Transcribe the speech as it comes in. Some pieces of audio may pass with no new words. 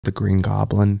The Green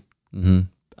Goblin.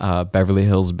 Beverly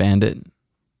Hills Bandit.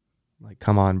 Like,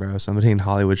 come on, bro. Somebody in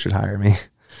Hollywood should hire me.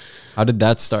 How did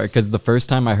that start? Because the first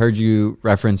time I heard you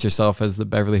reference yourself as the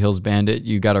Beverly Hills Bandit,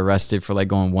 you got arrested for like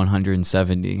going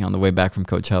 170 on the way back from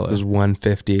Coachella. It was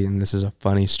 150, and this is a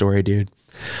funny story, dude.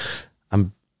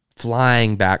 I'm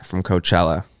flying back from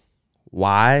Coachella.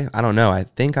 Why? I don't know. I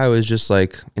think I was just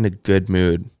like in a good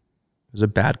mood. It was a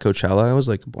bad Coachella. It was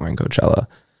like a boring Coachella.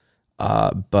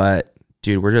 But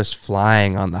dude, we're just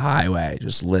flying on the highway,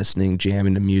 just listening,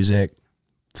 jamming to music,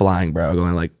 flying, bro,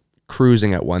 going like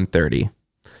cruising at 130.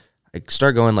 I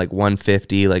start going like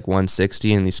 150, like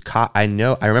 160, and these cops, I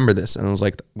remember this, and it was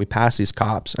like, we passed these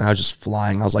cops, and I was just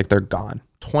flying. I was like, they're gone.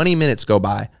 20 minutes go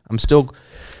by.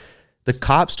 The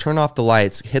cops turn off the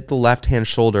lights, hit the left-hand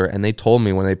shoulder, and they told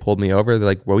me when they pulled me over, they're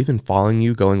like, well, we've been following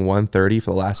you going 130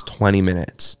 for the last 20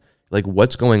 minutes. Like,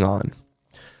 what's going on?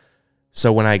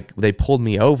 So when they pulled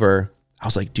me over, I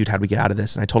was like, dude, how'd we get out of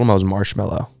this? And I told them I was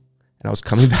Marshmellow, and I was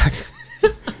coming back.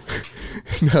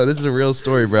 No, this is a real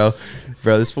story, bro.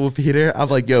 Bro, this fool Peter, I'm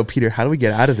like, yo, Peter, how do we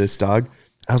get out of this, dog?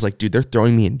 I was like, dude, they're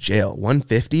throwing me in jail.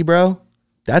 150, bro?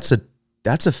 That's a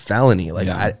felony. Like,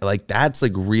 yeah. That's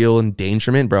like real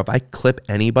endangerment, bro. If I clip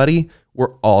anybody,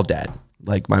 we're all dead.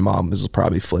 Like, my mom is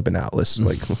probably flipping out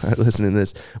listening to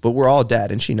this, but we're all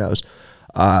dead, and she knows.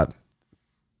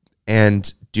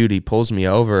 And dude, he pulls me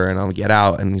over, and I'll get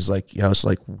out, and he's like, yo, it's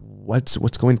like, what's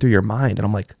going through your mind? And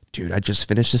I'm like, dude, I just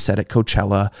finished a set at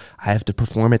Coachella. I have to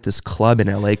perform at this club in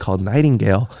LA called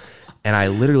Nightingale, and I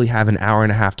literally have an hour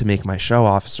and a half to make my show,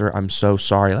 officer. I'm so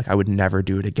sorry. Like, I would never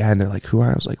do it again. They're like, who are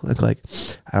you? I was like, look, like,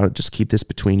 I don't just keep this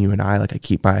between you and I. Like, I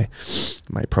keep my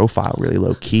profile really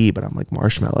low key, but I'm like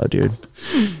Marshmellow, dude.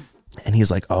 And he's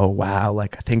like, oh, wow.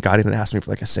 Like, I think God didn't ask me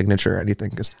for like a signature or anything,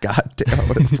 because goddamn, I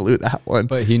would have flew that one.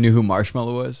 But he knew who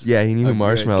Marshmellow was? Yeah, he knew who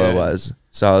Marshmellow was.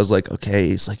 So I was like, okay.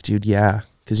 He's like, dude, yeah.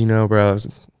 Because, you know, bro, I was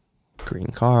green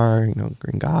car, you know,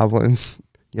 Green Goblin,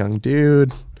 young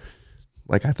dude.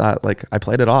 Like, I thought, like, I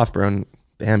played it off, bro, and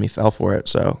bam, he fell for it.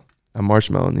 So I'm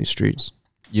Marshmellow in these streets.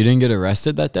 You didn't get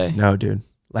arrested that day? No, dude.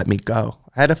 Let me go.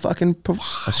 I had a fucking,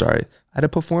 I had a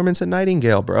performance at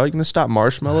Nightingale, bro. You gonna stop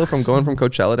Marshmellow from going from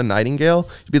Coachella to Nightingale?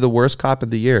 You'd be the worst cop of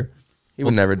the year. He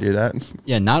would never do that.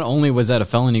 Yeah, not only was that a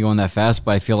felony going that fast,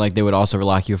 but I feel like they would also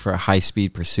lock you for a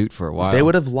high-speed pursuit for a while. They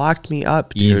would have locked me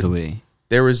up, dude. Easily.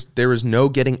 There was no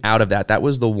getting out of that. That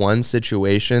was the one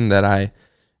situation that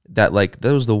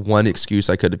was the one excuse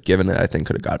I could have given that I think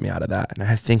could have got me out of that. And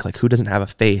I think, like, who doesn't have a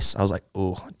face? I was like,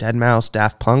 oh, Deadmau5,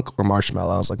 Daft Punk, or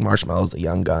Marshmellow? I was like, Marshmellow's the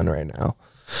young gun right now.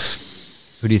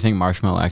 Who do you think Marshmellow